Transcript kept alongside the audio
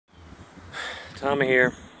Tommy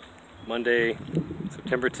here, Monday,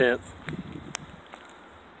 September 10th.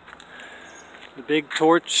 The big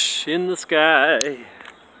torch in the sky.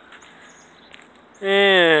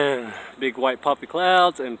 And big white poppy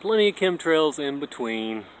clouds and plenty of chemtrails in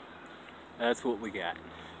between. That's what we got.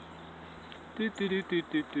 Do do do do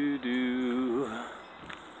do do do.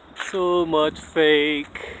 So much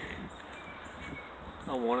fake.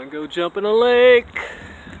 I want to go jump in a lake.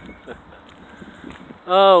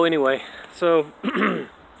 Oh, anyway, so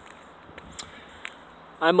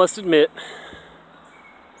I must admit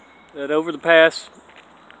that over the past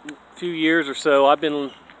few years or so, I've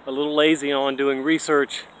been a little lazy on doing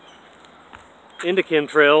research into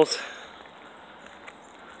chemtrails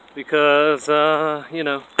because, you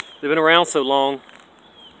know, they've been around so long.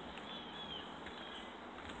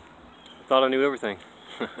 I thought I knew everything.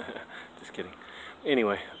 Just kidding.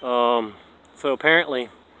 Anyway, so apparently,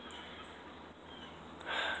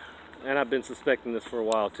 and I've been suspecting this for a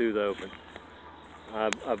while too, though, but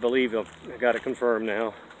I believe I've got it confirmed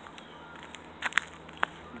now.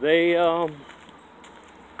 They're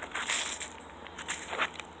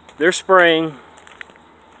spraying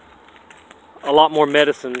a lot more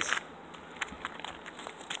medicines,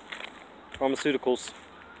 pharmaceuticals,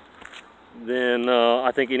 than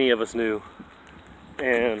I think any of us knew.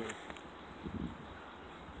 And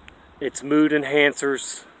it's mood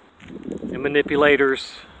enhancers and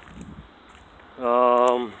manipulators.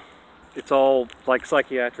 It's all like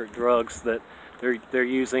psychiatric drugs that they're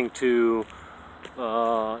using to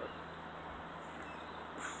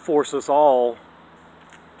force us all,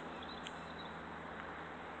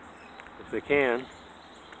 if they can,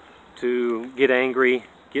 to get angry,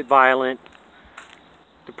 get violent,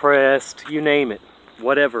 depressed, you name it,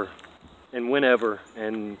 whatever and whenever,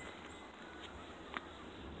 and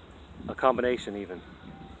a combination even.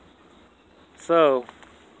 So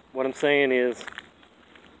what I'm saying is,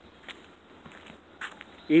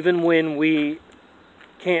 even when we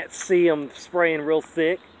can't see them spraying real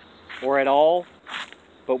thick or at all,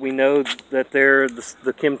 but we know that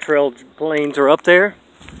the chemtrail planes are up there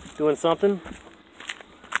doing something,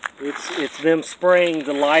 it's them spraying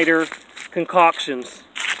the lighter concoctions.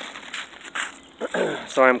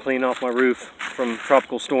 Sorry, I'm cleaning off my roof from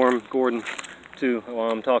Tropical Storm Gordon too while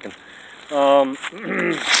I'm talking.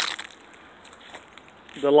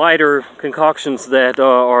 The lighter concoctions that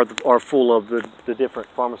are full of the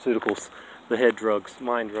different pharmaceuticals, the head drugs,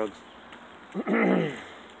 mind drugs.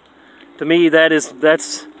 To me,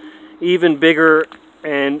 that's even bigger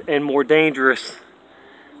and more dangerous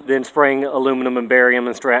than spraying aluminum and barium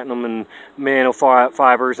and strontium and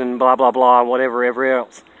nanofibers and blah blah blah, whatever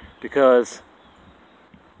else, because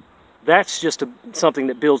that's just something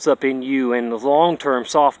that builds up in you and the long-term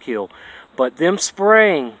soft kill. But them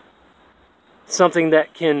spraying something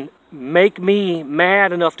that can make me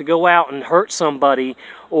mad enough to go out and hurt somebody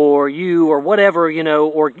or you or whatever, you know,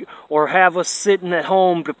 or have us sitting at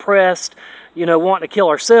home depressed, you know, wanting to kill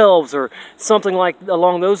ourselves or something like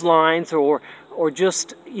along those lines, or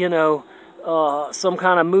just, you know, some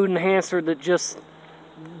kind of mood enhancer that just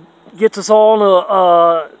gets us all in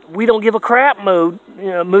a we don't give a crap mode, you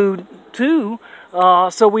know, mood too,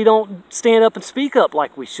 so we don't stand up and speak up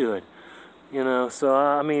like we should. You know, so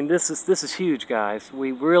I mean, this is huge, guys.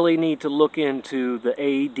 We really need to look into the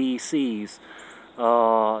ADCs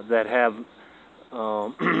that have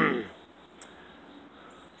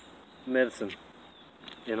medicine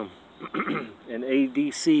in them. And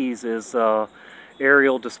ADCs is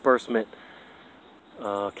aerial disbursement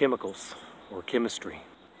chemicals or chemistry.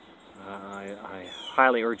 I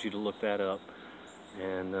highly urge you to look that up.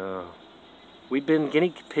 And we've been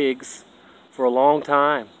guinea pigs for a long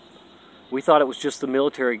time. We thought it was just the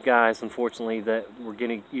military guys, unfortunately, that were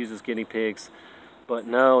used as guinea pigs. But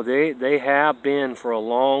no, they have been for a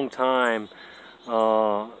long time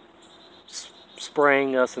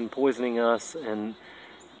spraying us and poisoning us, and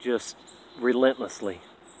just relentlessly.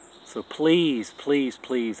 So please, please,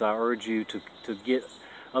 please, I urge you to get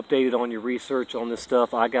updated on your research on this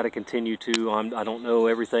stuff. I got to continue to. I don't know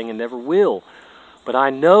everything and never will. But I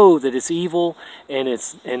know that it's evil, and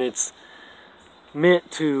it's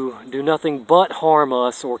meant to do nothing but harm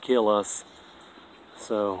us or kill us.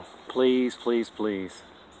 So please, please, please,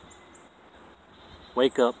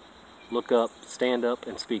 wake up, look up, stand up,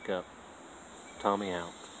 and speak up. Tommy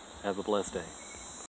out. Have a blessed day.